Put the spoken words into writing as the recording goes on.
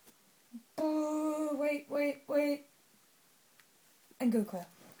wait. And go, Claire.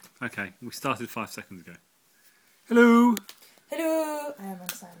 Okay, we started 5 seconds ago. Hello! Hello! I am on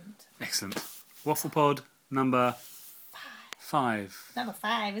silent. Excellent. Waffle Pod number 5. Number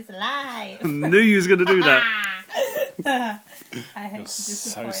 5 is alive. I knew you was going to do that. I hate You're to so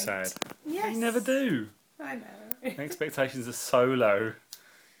disappoint. sad. Yes. You never do. I know. Expectations are so low.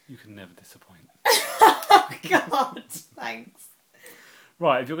 You can never disappoint. Oh, God. Thanks.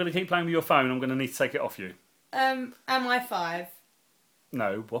 Right, if you're going to keep playing with your phone, I'm going to need to take it off you. Am I 5?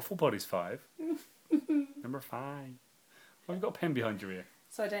 No, Waffle Pod is 5. Number 5. Why have you got a pen behind your ear?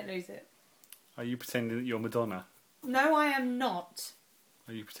 So I don't lose it. Are you pretending that you're Madonna? No, I am not.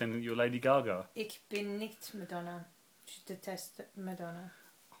 Are you pretending that you're Lady Gaga? Ich bin nicht Madonna. Je deteste Madonna.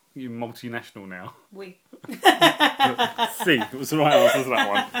 You're multinational now. Oui. See, it was the right answer to that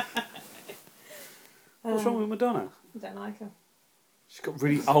one. What's wrong with Madonna? I don't like her. She's got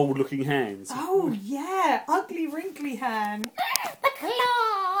really old looking hands. Oh, yeah. Ugly, wrinkly hand. The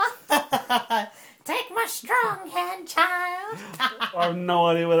claw. Take my strong hand, child. I have no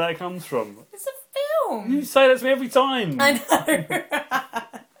idea where that comes from. It's a film. You say that to me every time. I know.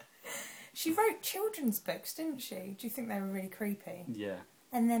 She wrote children's books, didn't she? Do you think they were really creepy? Yeah.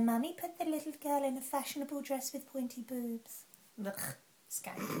 And then Mummy put the little girl in a fashionable dress with pointy boobs. Ugh,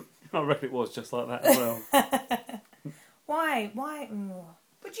 skank. I reckon it was just like that as well. Why?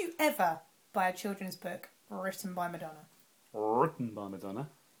 Would you ever buy a children's book written by Madonna? Written by Madonna.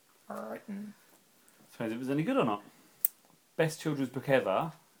 Written. Depends if it was any good or not. Best children's book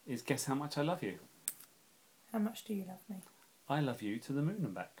ever is Guess How Much I Love You. How much do you love me? I love you to the moon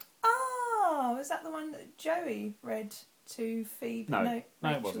and back. Oh, was that the one that Joey read to Phoebe? No, it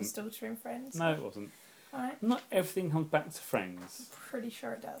Rachel's wasn't. daughter in Friends. No, it wasn't. Alright. Not everything comes back to Friends. Pretty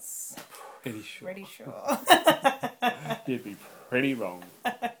sure it does. Pretty sure. Pretty sure. You'd be pretty wrong.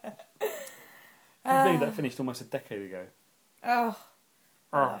 I believe that finished almost a decade ago. Oh,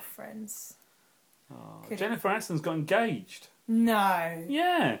 I Oh. love Friends. Oh, Could Jennifer Aniston's got engaged. No.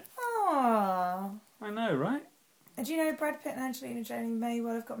 Yeah, Oh. I know, right? And do you know Brad Pitt and Angelina Jolie may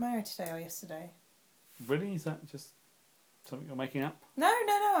well have got married today or yesterday? Really? Is that just something you're making up? No,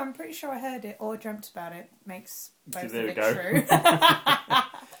 I'm pretty sure I heard it or dreamt about it. Makes both There of we it go. true.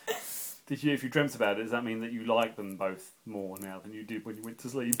 Did you, if you dreamt about it, does that mean that you like them both more now than you did when you went to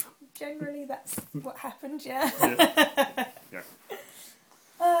sleep? Generally, that's what happened, yeah. Yeah.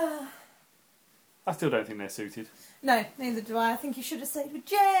 I still don't think they're suited. No, neither do I. I think you should have stayed with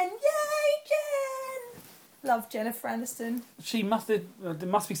Jen. Yay, Jen! Love Jennifer Aniston. She must have, there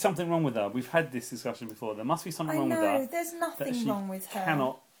must be something wrong with her. We've had this discussion before. There must be something I wrong with know, her. there's that nothing she wrong with her.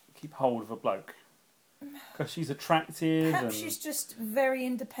 cannot keep hold of a bloke. Because she's attractive Perhaps and she's just very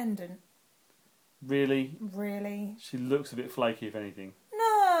independent. really, Really? she looks a bit flaky if anything.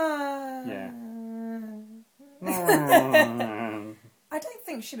 No. Yeah. I don't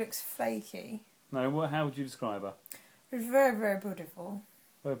think she looks flaky. No, how would you describe her? She's very, very beautiful.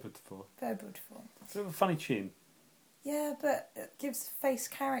 Very beautiful. Very beautiful. It's a funny chin. Yeah, but it gives face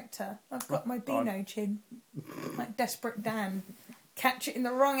character. I've got my Beano chin. Like Desperate Dan. Catch it in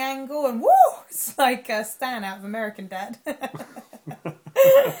the wrong angle and woo! It's like Stan out of American Dad.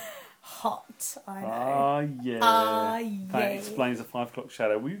 Hot, I know. Ah, yeah. That Yay. explains the 5 o'clock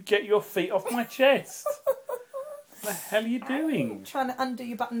shadow. Will you get your feet off my chest? What the hell are you doing? Trying to undo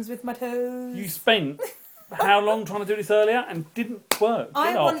your buttons with my toes. You spent how long trying to do this earlier and didn't work?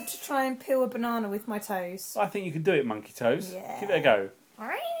 I Get off. want to try and peel a banana with my toes. I think you can do it, Monkey Toes. Yeah. Give it a go.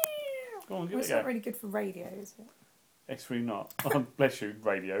 Go on, give Well, it's it a not go. really good for radio, is it? X3 not. Oh, bless you,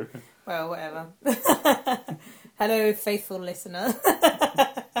 radio. Well, whatever. Hello, faithful listener.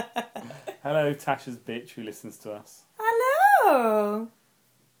 Hello, Tasha's bitch who listens to us. Hello.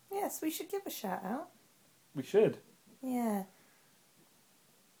 Yes, we should give a shout out. We should. Yeah.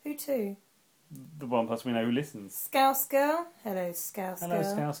 Who to? The one person we know who listens. Scouse Girl. Hello, Scouse Hello,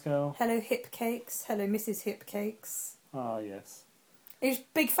 Girl. Scouse Girl. Hello, Hip Cakes. Hello, Mrs. Hip Cakes. Ah, yes. Is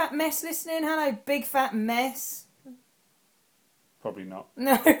Big Fat Mess listening? Hello, Big Fat Mess. Probably not.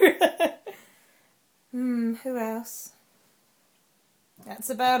 No. Who else? That's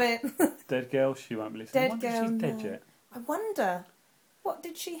about it. Dead Girl, she won't be listening. Dead I wonder if Girl, she's dead no. yet. I wonder, what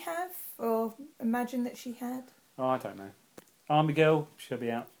did she have? Or imagine that she had? Oh, I don't know. Army Girl, she'll be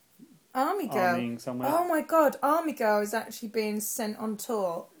out Army Girl. armying somewhere. Oh my god, Army Girl is actually being sent on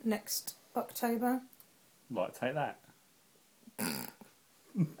tour next October. Right, take that.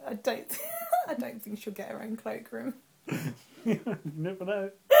 I don't think she'll get her own cloakroom. You never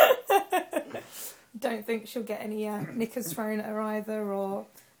know. Don't think she'll get any knickers thrown at her either, or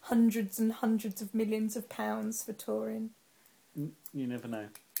hundreds and hundreds of millions of pounds for touring. You never know.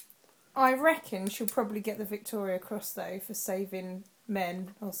 I reckon she'll probably get the Victoria Cross though for saving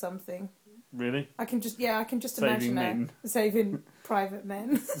men or something. Really? I can just Saving imagine men. her saving private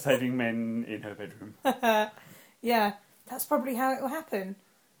men. Saving men in her bedroom. Yeah, that's probably how it will happen.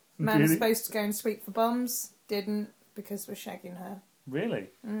 Man was Really? supposed to go and sweep for bombs, didn't because we're shagging her. Really?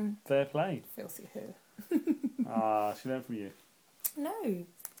 Mm, Fair play. filthy who? She learned from you. No,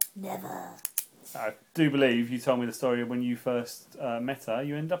 never. I do believe you told me the story of when you first met her.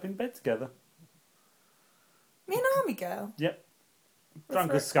 You end up in bed together. Me and Army Girl. Yep. With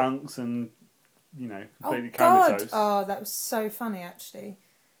Drunk her- as skunks and, completely Oh God! comatose. Oh, that was so funny actually.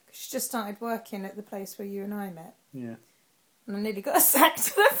 She just started working at the place where you and I met, Yeah. and I nearly got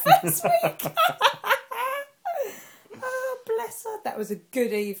sacked the first week. Oh, bless her. That was a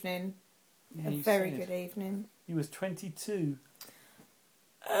good evening. Yeah, A you very said. good evening. He was 22.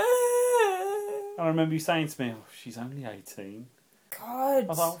 Oh, I remember you saying to me, she's only 18. God. I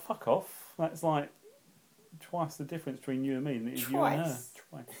was like, fuck off. That's like twice the difference between you and me than it is you and her.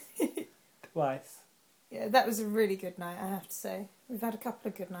 Twice. Yeah, that was a really good night, I have to say. We've had a couple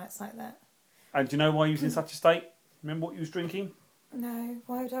of good nights like that. And do you know why you was in such a state? Remember what you was drinking? No,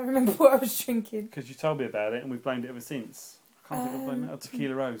 why would I remember what I was drinking? Because you told me about it and we've blamed it ever since. I can't think of blame it.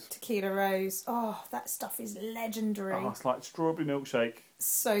 Tequila Rose. Tequila Rose. Oh, that stuff is legendary. Oh, it's like strawberry milkshake.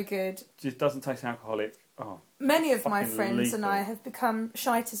 So good. Just doesn't taste alcoholic. Oh, Many of my Fucking friends and lethal. I have become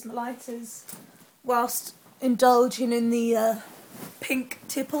shitas malitas whilst indulging in the pink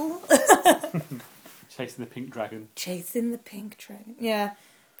tipple. chasing the pink dragon. Chasing the pink dragon. Yeah.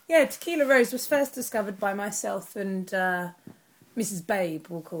 Yeah, Tequila Rose was first discovered by myself and Mrs. Babe,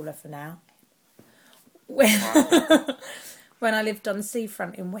 we'll call her for now. When I lived on the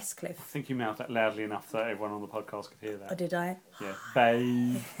seafront in I Westcliff. think you mouthed that loudly enough that everyone on the podcast could hear Oh, that. did I? Yeah.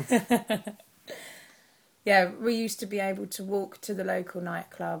 Babe. Yeah, we used to be able to walk to the local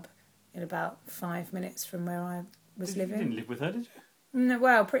nightclub in about 5 minutes from where I was You living. didn't live with her, did you? No,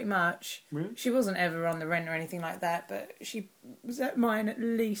 well, pretty much. Really? She wasn't ever on the rent or anything like that, but she was at mine at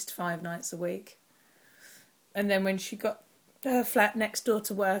least 5 nights a week. And then when she got her flat next door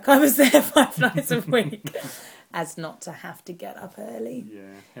to work, I was there 5 nights a week. As not to have to get up early. Yeah,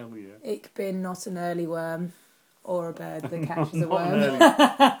 hell yeah. Ik bin not an early worm or a bird that catches a Not worm. an early,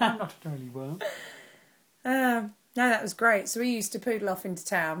 I'm not an early worm. No, that was great. So we used to poodle off into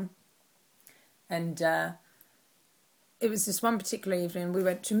town, and it was this one particular evening we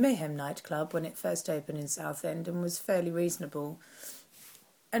went to Mayhem nightclub when it first opened in Southend and was fairly reasonable.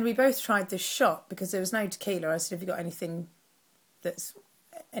 And we both tried this shot because there was no tequila. I said, have you got anything that's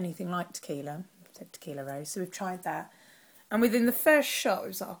anything like tequila? I said Tequila Rose. So we've tried that. And within the first shot, it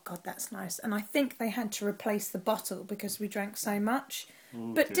was like, oh, God, that's nice. And I think they had to replace the bottle because we drank so much,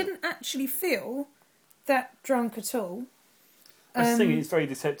 Oh, but dear. didn't actually feel that drunk at all. I think it's very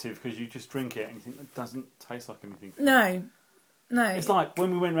deceptive because you just drink it and you think it doesn't taste like anything. No. It's like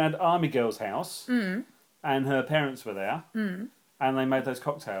when we went round Army Girl's house and her parents were there and they made those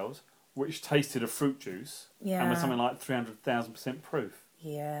cocktails which tasted of fruit juice and was Yeah. something like 300,000% proof.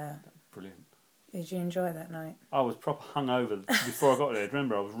 Yeah. Brilliant. Did you enjoy that night? I was proper hungover before I got there.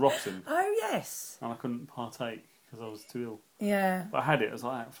 Remember, I was rotten Oh, yes. and I couldn't partake because I was too ill. Yeah. But I had it. I was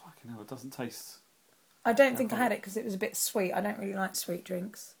like, fucking hell, it doesn't taste... I don't think I had it because it was a bit sweet. I don't really like sweet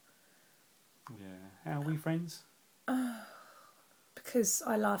drinks. Yeah. How are we friends? Because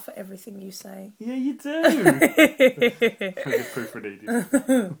I laugh at everything you say. Yeah, you do. Good proof for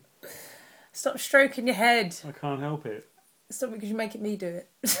needed. Stop stroking your head. I can't help it. Stop because you make it me do it.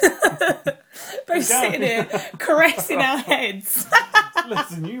 Both sitting here caressing our heads.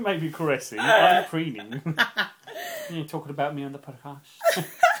 Listen, you may be caressing, I'm preening. You're talking about me on the podcast.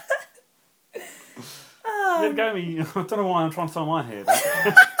 Let go of me. I don't know why I'm trying to tie my hair back.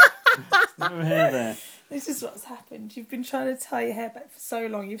 No hair there. This is what's happened. You've been trying to tie your hair back for so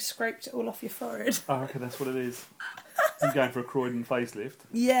long, you've scraped it all off your forehead. Oh, okay, that's what it is. I'm going for a Croydon facelift.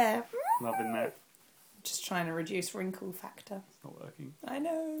 Yeah. Loving that. Just trying to reduce wrinkle factor. It's not working. I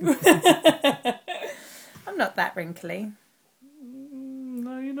know. I'm not that wrinkly.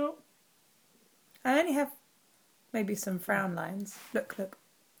 No, you're not. I only have maybe some frown lines. Look.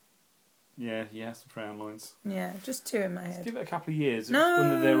 Yeah, some frown lines. Yeah, just 2 in my head. Give it a couple of years. No. When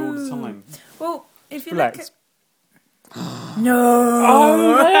they're there all the time. Well, if you Relax. look at... No!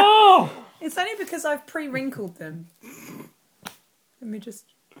 Oh, they are! It's only because I've pre-wrinkled them. Let me just...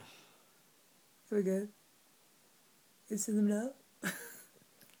 Here we go. You see them now?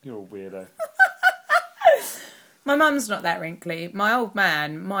 You're a weirdo. My mum's not that wrinkly. My old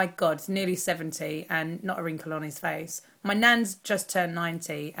man, my God, is nearly 70 and not a wrinkle on his face. My nan's just turned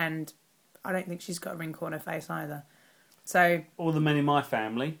 90 and I don't think she's got a wrinkle on her face either. So... All the men in my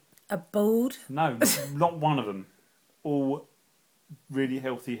family, A bald? No, not one of them. All really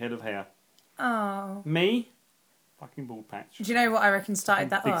healthy head of hair. Oh. Me? Fucking bald patch. Do you know what I reckon started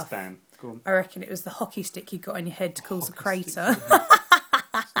that Big off? Stan. Go on. I reckon it was the hockey stick you got on your head to cause a crater.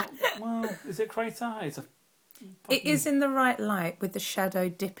 Well, is it a crater? It's a... It is in the right light with the shadow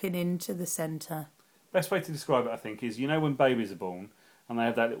dipping into the centre. Best way to describe it, I think, is when babies are born and they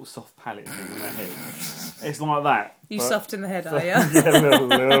have that little soft palate thing in their head. It's like that. You soft in the head, are you? Yeah, a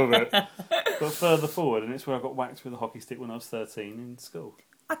little bit. But further forward, and it's where I got whacked with a hockey stick when I was 13 in school.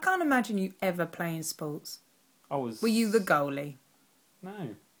 I can't imagine you ever playing sports. I was... Were you the goalie? No.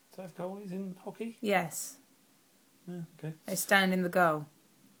 Do they have goalies in hockey? Yes. Yeah, okay. They stand in the goal.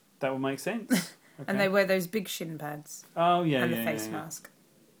 That would make sense. Okay. And they wear those big shin pads. Oh, yeah, and yeah, the face yeah. mask.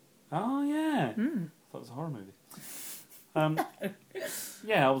 Oh, yeah. I thought it was a horror movie.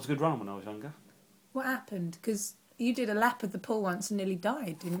 Yeah, I was a good runner when I was younger. What happened? Because you did a lap of the pool once and nearly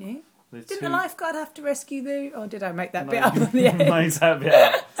died, didn't you? There's Didn't two- the lifeguard have to rescue you? Or did I make that No, bit up you on the end? made that bit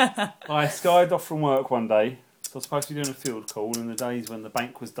up. I skied off from work one day. So I was supposed to be doing a field call in the days when the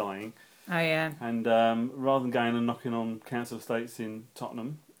bank was dying. Oh, yeah. And rather than going and knocking on council estates in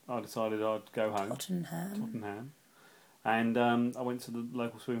Tottenham, I decided I'd go home. Tottenham. And I went to the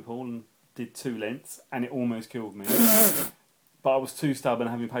local swimming pool and did 2 lengths, and it almost killed me. But I was too stubborn,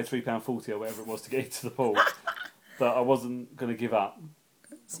 having paid £3.40 or whatever it was to get into the pool, that I wasn't going to give up.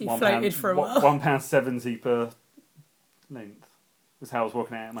 So you floated for a while. £1.70 per length was how I was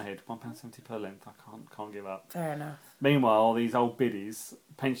working it out in my head. £1.70 per length. I can't give up. Fair enough. Meanwhile, these old biddies,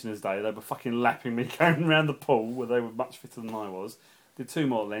 Pensioners' Day, they were fucking lapping me going around the pool where they were much fitter than I was. Did 2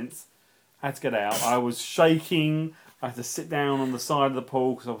 more lengths. Had to get out. I was shaking. I had to sit down on the side of the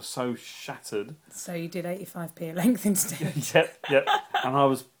pool because I was so shattered. So you did 85p a length instead. Yep. And I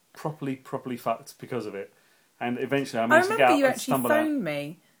was properly fucked because of it. And eventually I I managed to get remember out you and actually stumble out. phoned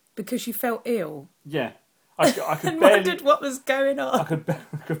me because you felt ill Yeah. I could and barely... wondered what was going on. I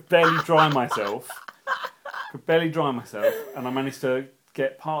could barely dry myself. And I managed to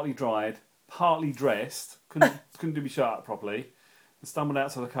get partly dried, partly dressed. Couldn't do my shirt up properly. And stumbled out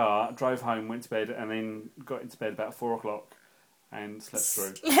to the car, drove home, went to bed, and then got into bed about 4 o'clock and slept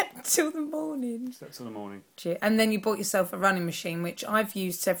through. Slept till the morning. Slept till the morning. And then you bought yourself a running machine, which I've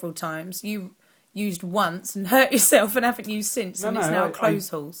used several times. You used once and hurt yourself and haven't used since, and it's now a clothes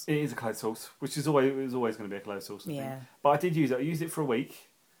horse. It is a clothes horse, which is always going to be a clothes horse. I think. But I did use it. I used it for a week,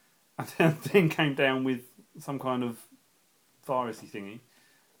 and then came down with some kind of virusy thingy.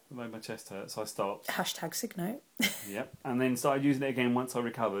 It made my chest hurt, so I stopped. Hashtag sick note. Yep. And then started using it again once I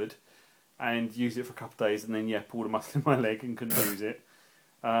recovered, and used it for a couple of days, and then pulled a muscle in my leg and couldn't use it.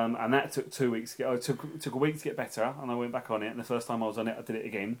 And that took 2 weeks to get. It took a week to get better, and I went back on it. And the first time I was on it, I did it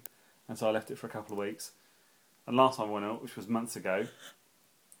again, and so I left it for a couple of weeks. And last time I went on it, which was months ago,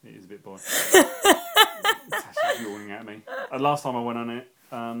 it is a bit boring. Tasha's yawning at me. And last time I went on it,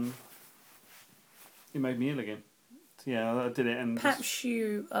 it made me ill again. So yeah, I did it, and Perhaps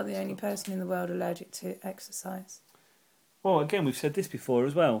you are the only person in the world allergic to exercise. Well, again, we've said this before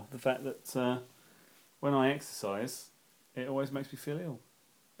as well. The fact that when I exercise, it always makes me feel ill.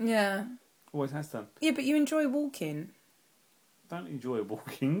 Yeah. Always has done. Yeah, but you enjoy walking. Don't enjoy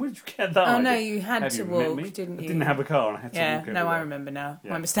walking. Where did you get that? Oh, idea? no, you had Have to you met walk, me? didn't you? I didn't have a car and I had to walk Yeah, everywhere. no, I remember now.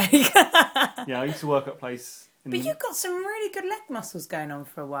 Yeah. My mistake. Yeah, I used to work at a place... But you've got some really good leg muscles going on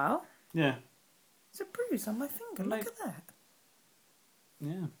for a while. Yeah. There's a bruise on my finger. Look at that.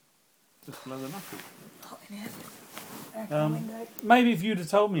 Yeah. Just below the knuckle. Hot in here. Open the window. Maybe if you'd have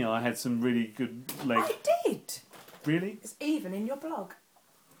told me I had some really good legs... I did. Really? It's even in your blog.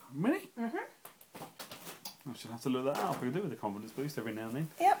 Really? Mm-hmm. I should have to look that up. I could do with a confidence boost every now and then.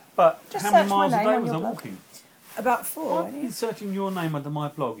 Yep. But Just how many search my miles a name day on was I your blog. walking? About 4. Why weren't are you? you searching your name under my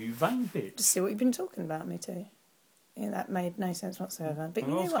blog, you vain bitch? Just see what you've been talking about me too. Yeah, that made no sense whatsoever. But you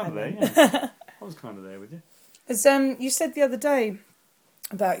I knew was what I kind of meant. there, yeah. I was kind of there with you. As you said the other day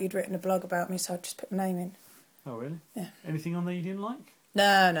about you'd written a blog about me, so I just put my name in. Oh, really? Yeah. Anything on there you didn't like? No.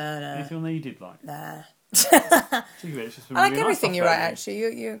 Anything on there you did like? Nah. It's just been I like really nice everything stuff you about write,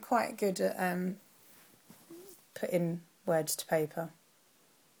 actually. You're quite good at putting words to paper.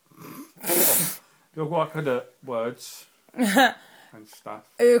 You're quite good at words and stuff.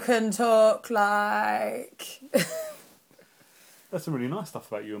 Who can talk like... There's some really nice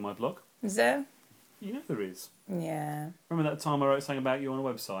stuff about you on my blog. Is there? You know there is. Yeah. Remember that time I wrote something about you on a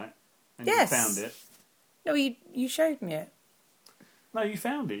website? And Yes. you found it? No, you showed me it. No, you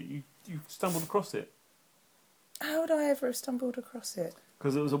found it. You stumbled across it. How would I ever have stumbled across it?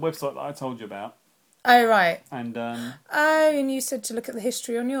 Because it was a website that I told you about. Oh, right. And, Oh, and you said to look at the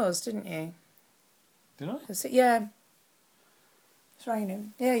history on yours, didn't you? did I? Was it? Yeah. It's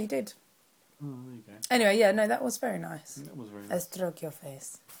raining. Yeah, you did. Oh, there you go. Anyway, yeah, no, that was very nice. That was very I nice. stroke your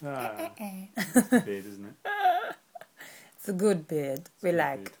face. Ah, it's beard, isn't it? It's a good beard. We Good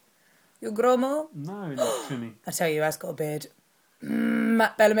like. beard. You grow more? No, not trimmy. I tell you, I've got a beard.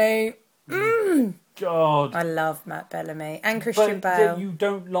 Matt Bellamy. God. I love Matt Bellamy. And Christian But Bale. you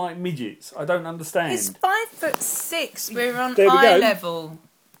don't like midgets. I don't understand. He's 5'6". We're on There we eye go. level.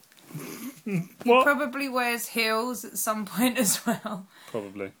 What? Probably wears heels at some point as well.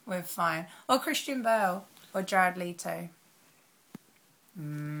 Probably. We're fine. Or Christian Bale. Or Jared Leto.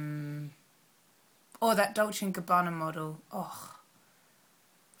 Or that Dolce & Gabbana model. Oh.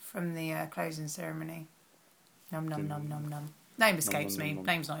 From the closing ceremony. Nom nom nom nom nom. Name escapes nom, me. nom.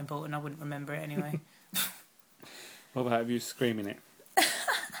 Name's not important. I wouldn't remember it anyway. What about you screaming it?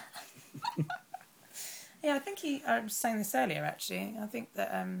 Yeah, I think I was saying this earlier actually. I think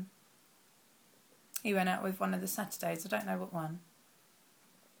that he went out with one of the Saturdays. I don't know what one.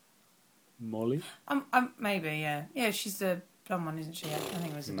 Molly? Maybe, yeah. Yeah, she's the blonde one, isn't she? I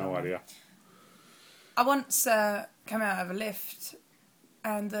think it was a blonde No one. idea. I once came out of a lift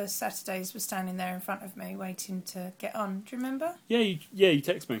and the Saturdays were standing there in front of me waiting to get on. Do you remember? Yeah, you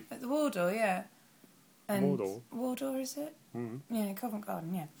text me. At the Wardour, yeah. And Wardour? Wardour, is it? Mm. Yeah, Covent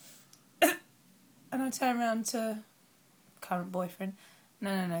Garden, yeah. And I turned around to current boyfriend.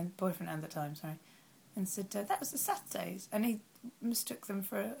 No, boyfriend at the time, sorry. And said, that was the Saturdays. And he mistook them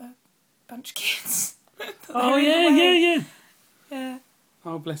for a bunch of kids. Oh, yeah. Yeah.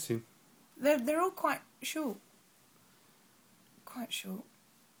 Oh, bless him. They're all quite short. Quite short.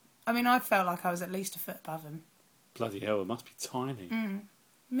 I mean, I felt like I was at least a foot above him. Bloody hell, it must be tiny.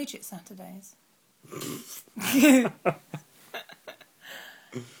 Midget Saturdays.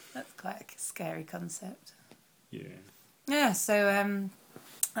 That's quite a scary concept. Yeah. Yeah, so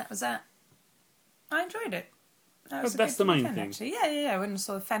that was that. I enjoyed it. That was a That's good the main weekend, thing. Actually. Yeah. I went and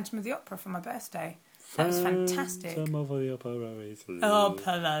saw Phantom of the Opera for my birthday. That was fantastic. Phantom of the Opera is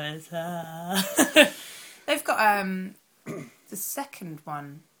They've got the second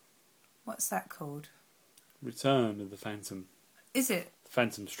one. What's that called? Return of the Phantom. Is it?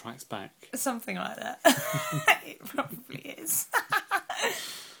 Phantom Strikes Back. Something like that. It probably is.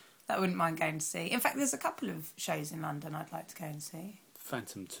 That I wouldn't mind going to see. In fact, there's a couple of shows in London I'd like to go and see.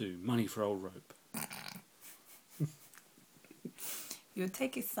 Phantom 2, Money for Old Rope. You would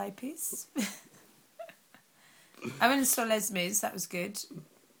take a thigh piece. I went and saw Les Mis. That was good.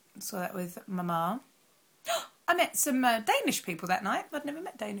 Saw that with Mama. I met some Danish people that night. I'd never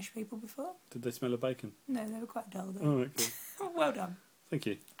met Danish people before. Did they smell of bacon? No, they were quite dull though. Oh, okay. Well done. Thank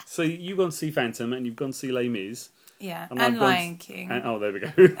you. So you've gone to see Phantom and you've gone to see Les Mis. Yeah, And and I've gone Lion King. Oh, there we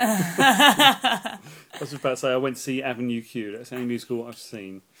go. I was just about to say I went to see Avenue Q. That's the only musical I've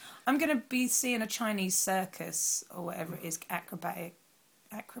seen. I'm going to be seeing a Chinese circus or whatever it is, acrobatic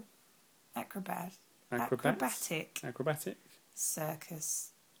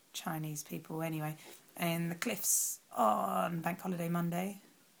circus, Chinese people anyway, in the Cliffs on Bank Holiday Monday.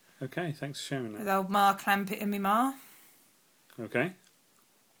 Okay, thanks for sharing With that. old Ma Clampett and me Ma. Okay.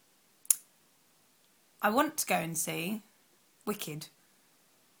 I want to go and see Wicked.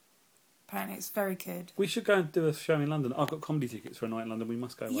 Apparently it's very good. We should go and do a show in London. I've got comedy tickets for a night in London. We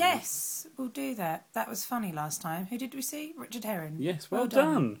must go. one Yes, we'll do that. That was funny last time. Who did we see? Richard Herring. night. Yes, well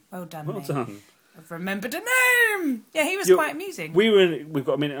done. Well done, Well mate. done. I've remembered a name. Yeah, he was You're- quite amusing. We've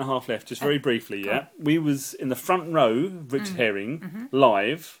got a minute and a half left, just very briefly, go yeah? on. We was in the front row, Richard Herring,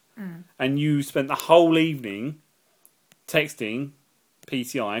 live, and you spent the whole evening texting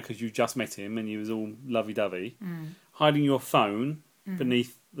PTI, because you just met him and you was all lovey-dovey, hiding your phone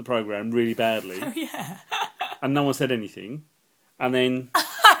beneath the programme really badly, Oh, yeah. and no one said anything. And then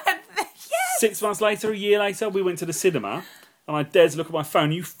 6 months later, a year later, we went to the cinema, and I dared to look at my phone,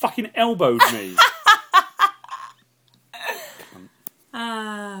 and you fucking elbowed me.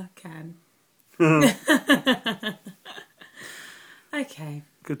 Can. Okay,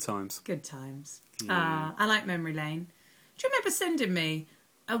 Good times. good times. Yeah. I like Memory Lane. Do you remember sending me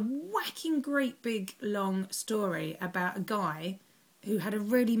a whacking great big long story about a guy who had a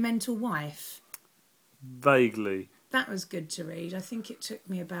really mental wife? Vaguely. That was good to read. I think it took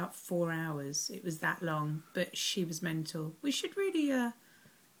me about 4 hours. It was that long, but she was mental. We should really have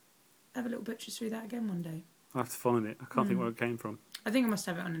a little butcher through that again one day. I have to find it. I can't think where it came from. I think I must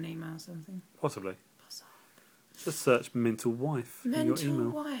have it on an email or something. Possibly. Just search mental wife in your Mental email.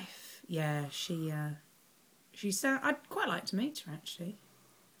 wife. Yeah, she I'd quite like to meet her, actually.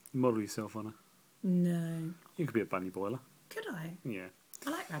 Model yourself on her. No. You could be a bunny boiler. Could I? Yeah. I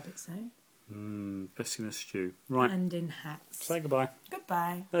like rabbits, though. Best in a stew. Right. And in hats. Say goodbye.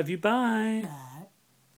 Goodbye. Love you. Bye. Bye.